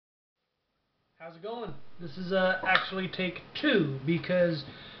How's it going? This is actually take 2 because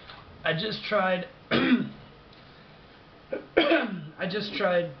I just tried I just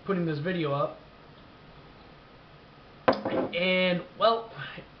tried putting this video up, and well,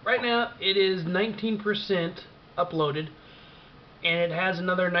 right now it is 19% uploaded and it has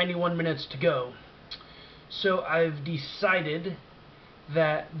another 91 minutes to go. So I've decided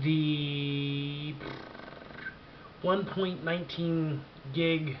that the 1.19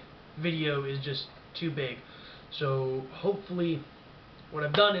 gig video is just too big. So hopefully what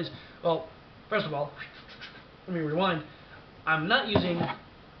I've done is, well, first of all, let me rewind. I'm not using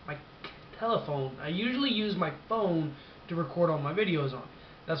my telephone. I usually use my phone to record all my videos on.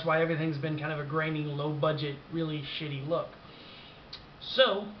 That's why everything's been kind of a grainy, low budget, really shitty look.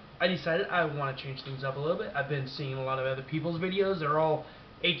 So I decided I want to change things up a little bit. I've been seeing a lot of other people's videos. They're all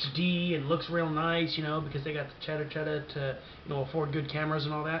HD and looks real nice, you know, because they got the cheddar to, you know, afford good cameras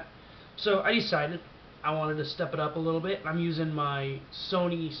and all that. So I decided I wanted to step it up a little bit. I'm using my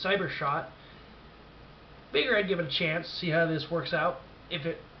Sony CyberShot. Figure I'd give it a chance, see how this works out. If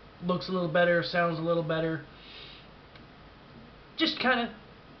it looks a little better, sounds a little better. Just kind of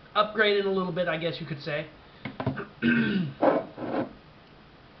upgrade it a little bit, I guess you could say.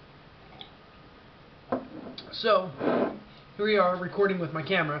 So, here we are recording with my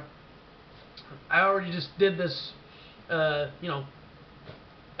camera. I already just did this, you know,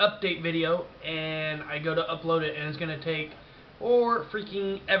 update video, and I go to upload it and it's gonna take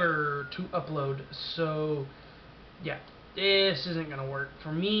freaking ever to upload. So yeah, this isn't gonna work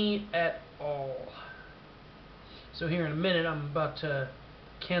for me at all. So here in a minute I'm about to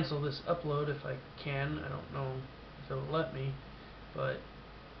cancel this upload if I can. I don't know if it'll let me, but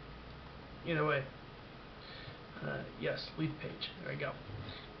either way, yes, leave page. There we go.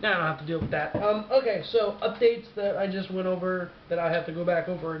 Now I don't have to deal with that. Okay, so updates that I just went over that I have to go back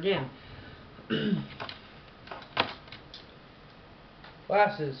over again.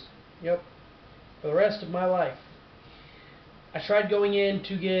 Glasses. Yep. For the rest of my life. I tried going in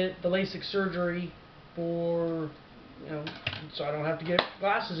to get the LASIK surgery for, you know, so I don't have to get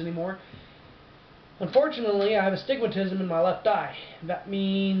glasses anymore. Unfortunately, I have astigmatism in my left eye. That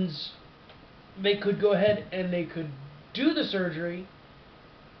means they could go ahead and they could do the surgery,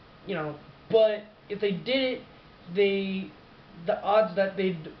 you know, but if they did it, the odds that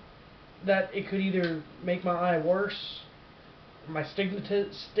it could either make my eye worse, my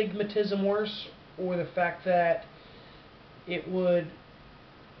stigmatism worse, or the fact that it would,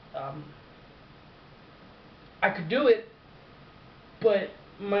 I could do it, but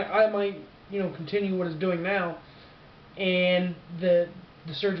my eye might, you know, continue what it's doing now, and the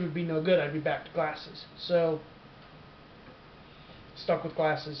surgery would be no good. I'd be back to glasses. So stuck with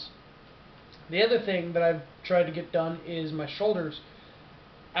glasses. The other thing that I've tried to get done is my shoulders.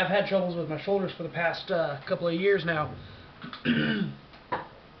 I've had troubles with my shoulders for the past couple of years now.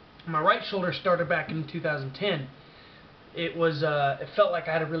 My right shoulder started back in 2010. It felt like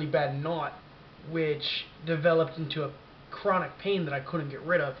I had a really bad knot, which developed into a chronic pain that I couldn't get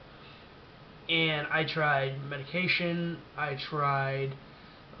rid of. And I tried medication. I tried,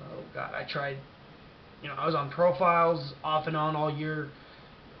 you know, I was on profiles off and on all year,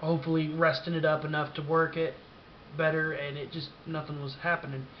 hopefully resting it up enough to work it better, and it just, nothing was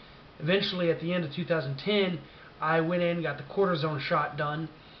happening. Eventually, at the end of 2010, I went in and got the cortisone shot done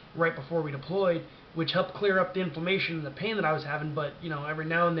right before we deployed, which helped clear up the inflammation and the pain that I was having, but, you know, every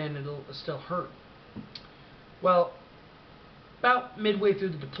now and then it'll still hurt. Well, about midway through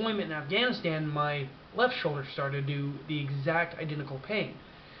the deployment in Afghanistan, my left shoulder started to do the exact identical pain.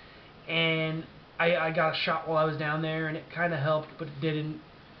 And I got a shot while I was down there, and it kind of helped, but it didn't.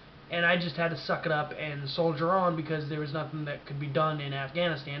 And I just had to suck it up and soldier on because there was nothing that could be done in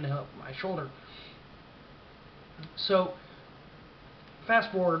Afghanistan to help my shoulder. So,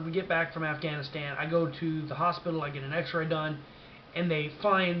 fast forward, we get back from Afghanistan. I go to the hospital, I get an x-ray done, and they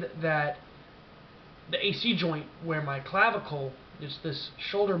find that the AC joint where my clavicle, just this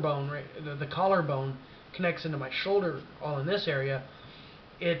shoulder bone, right, the collarbone, connects into my shoulder, all in this area,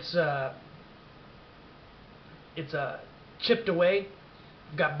 it's chipped away.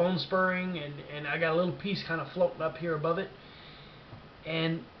 I've got bone spurring, and I got a little piece kind of floating up here above it.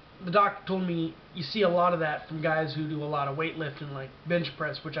 And the doctor told me, you see a lot of that from guys who do a lot of weightlifting, like bench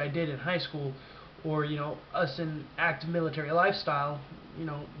press, which I did in high school, or, you know, us in active military lifestyle, you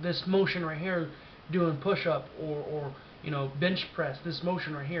know, this motion right here, doing push-up, or you know, bench press, this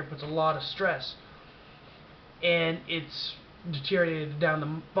motion right here puts a lot of stress, and it's deteriorated down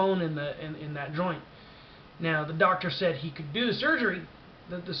the bone in that joint. Now, the doctor said he could do the surgery.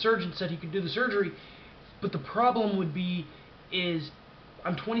 The surgeon said he could do the surgery, but the problem would be is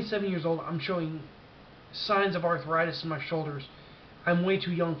I'm 27 years old. I'm showing signs of arthritis in my shoulders. I'm way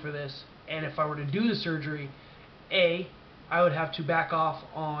too young for this. And if I were to do the surgery, I would have to back off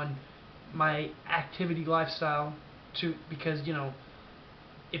on my activity lifestyle because, you know,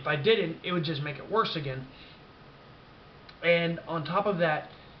 if I didn't, it would just make it worse again. And on top of that,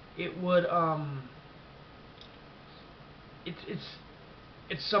 it would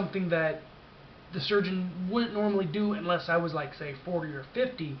it's something that the surgeon wouldn't normally do unless I was like, say, 40 or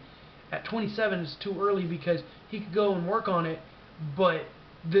 50. At 27 it's too early because he could go and work on it, but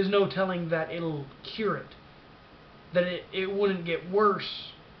there's no telling that it'll cure it. That it wouldn't get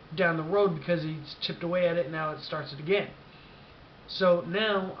worse down the road because he's chipped away at it and now it starts it again. So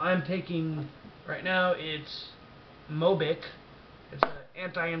now I'm taking, right now it's Mobic. It's an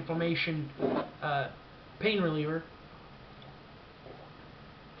anti-inflammation pain reliever.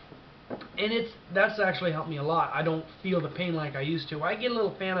 And that's actually helped me a lot. I don't feel the pain like I used to. I get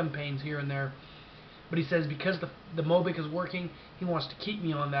little phantom pains here and there. But he says because the Mobic is working, he wants to keep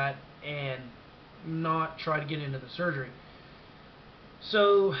me on that and not try to get into the surgery.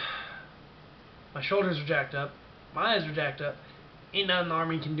 So my shoulders are jacked up, my eyes are jacked up, ain't nothing the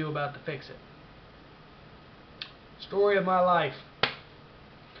Army can do about to fix it. Story of my life.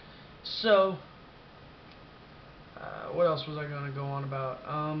 So what else was I going to go on about?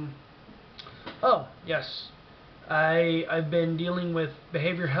 Oh yes, I've been dealing with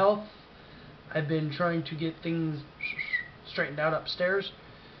behavior health. I've been trying to get things straightened out upstairs.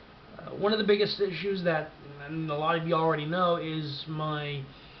 One of the biggest issues that, and a lot of you already know, is my,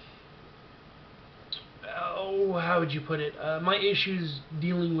 how would you put it? My issues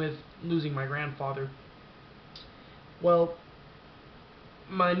dealing with losing my grandfather. Well,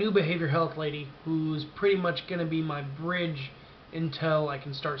 my new behavior health lady, who's pretty much going to be my bridge until I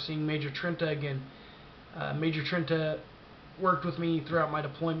can start seeing Major Trinta again. Major Trinta worked with me throughout my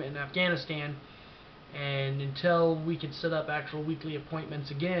deployment in Afghanistan, and until we could set up actual weekly appointments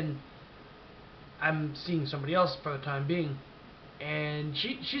again, I'm seeing somebody else for the time being. And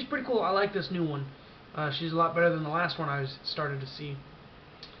she's pretty cool. I like this new one. She's a lot better than the last one I started to see.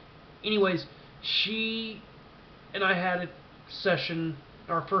 Anyways, she and I had a session,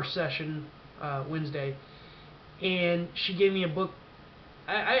 our first session, Wednesday, and she gave me a book.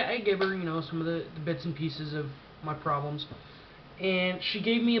 I gave her, you know, some of the bits and pieces of my problems, and she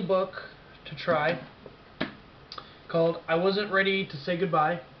gave me a book to try called I Wasn't Ready to Say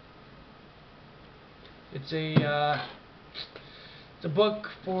Goodbye. It's a book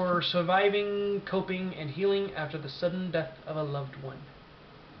for surviving, coping, and healing after the sudden death of a loved one.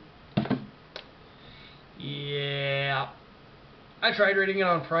 Yeah. I tried reading it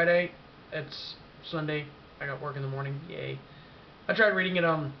on Friday. It's Sunday. I got work in the morning. Yay. I tried reading it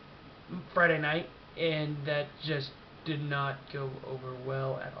on Friday night, and that just did not go over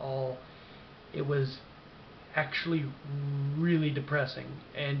well at all. It was actually really depressing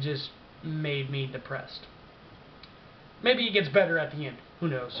and just made me depressed. Maybe it gets better at the end. Who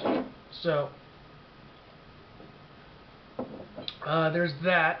knows? So, there's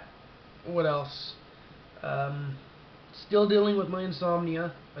that. What else? Still dealing with my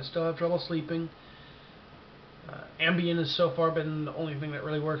insomnia. I still have trouble sleeping. Ambien has so far been the only thing that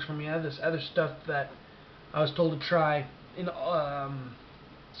really works for me. I have this other stuff that I was told to try in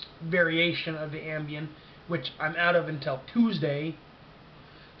variation of the Ambien, which I'm out of until Tuesday.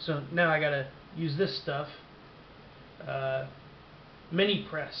 So now I gotta use this stuff.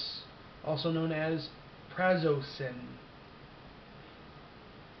 Minipress, also known as Prazosin.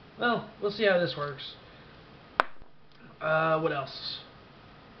 Well, we'll see how this works. What else?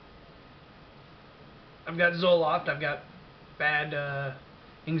 I've got Zoloft. I've got bad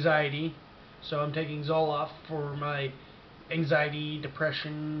anxiety, so I'm taking Zoloft for my anxiety,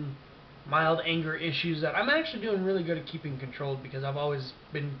 depression, mild anger issues that I'm actually doing really good at keeping controlled because I've always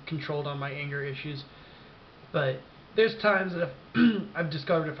been controlled on my anger issues. But there's times that I've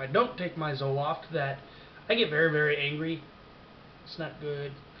discovered if I don't take my Zoloft that I get very, very angry. It's not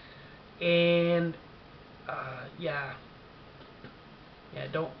good. And yeah,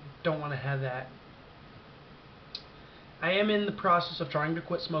 don't want to have that. I am in the process of trying to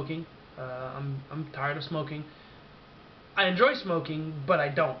quit smoking. I'm tired of smoking. I enjoy smoking, but I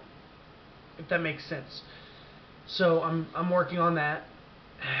don't, if that makes sense. So I'm working on that,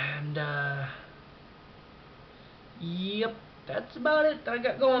 and yep, that's about it that I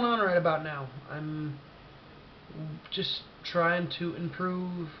got going on right about now. I'm just trying to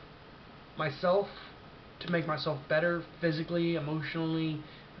improve myself, to make myself better physically, emotionally,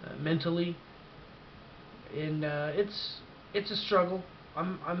 mentally. And it's a struggle.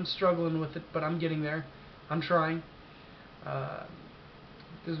 I'm struggling with it, but I'm getting there. I'm trying.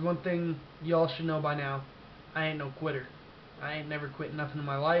 there's one thing y'all should know by now. I ain't no quitter. I ain't never quit nothing in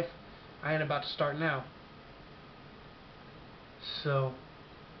my life. I ain't about to start now. So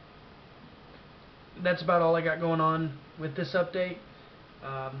that's about all I got going on with this update.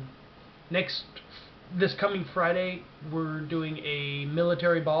 This coming Friday, we're doing a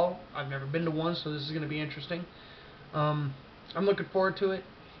military ball. I've never been to one, so this is going to be interesting. I'm looking forward to it.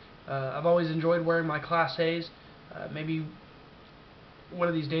 I've always enjoyed wearing my Class A's. Maybe one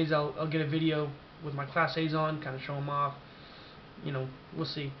of these days I'll get a video with my Class A's on, kind of show them off. You know, we'll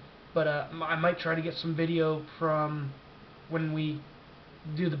see. But I might try to get some video from when we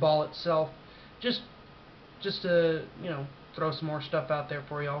do the ball itself, just to, you know, throw some more stuff out there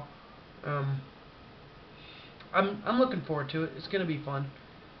for y'all. I'm looking forward to it. It's gonna be fun,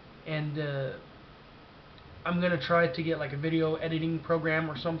 and I'm gonna try to get like a video editing program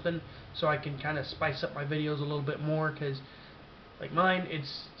or something so I can kind of spice up my videos a little bit more. Cause like mine,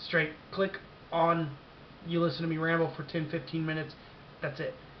 it's straight click on, you listen to me ramble for 10-15 minutes. That's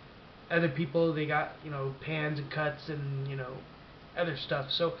it. Other people, they got, you know, pans and cuts and, you know, other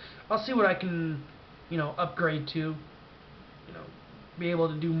stuff. So I'll see what I can, you know, upgrade to, you know, be able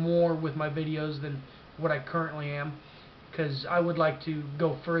to do more with my videos than what I currently am, because I would like to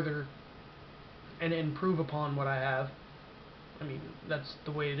go further and improve upon what I have. I mean, that's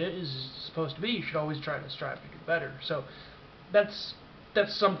the way it is supposed to be. You should always try to strive to do better. So that's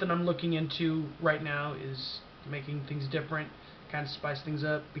something I'm looking into right now, is making things different, kind of spice things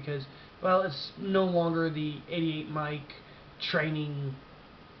up, because, well, it's no longer the 88 mic training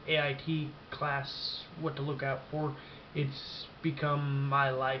AIT class, what to look out for. It's become my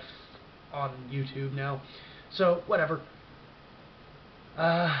life on YouTube now. So, whatever.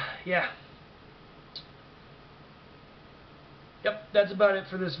 Yeah. Yep, that's about it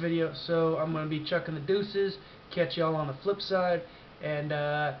for this video. So, I'm going to be chucking the deuces. Catch y'all on the flip side.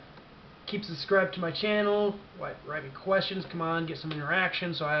 And, keep subscribed to my channel. Write me questions. Come on, get some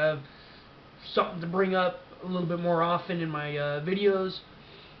interaction so I have something to bring up a little bit more often in my videos.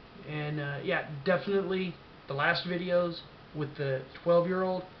 And, yeah, definitely the last videos with the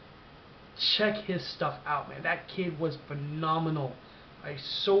 12-year-old, check his stuff out, man. That kid was phenomenal. I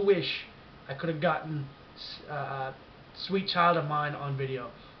so wish I could have gotten Sweet Child of Mine on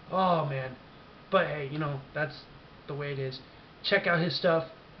video. Oh, man. But, hey, you know, that's the way it is. Check out his stuff.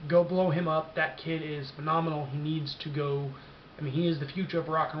 Go blow him up. That kid is phenomenal. He needs to go. I mean, he is the future of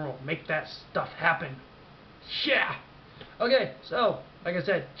rock and roll. Make that stuff happen. Yeah! Okay, so, like I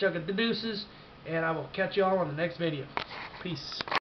said, chuck it the deuces, and I will catch y'all on the next video. Peace.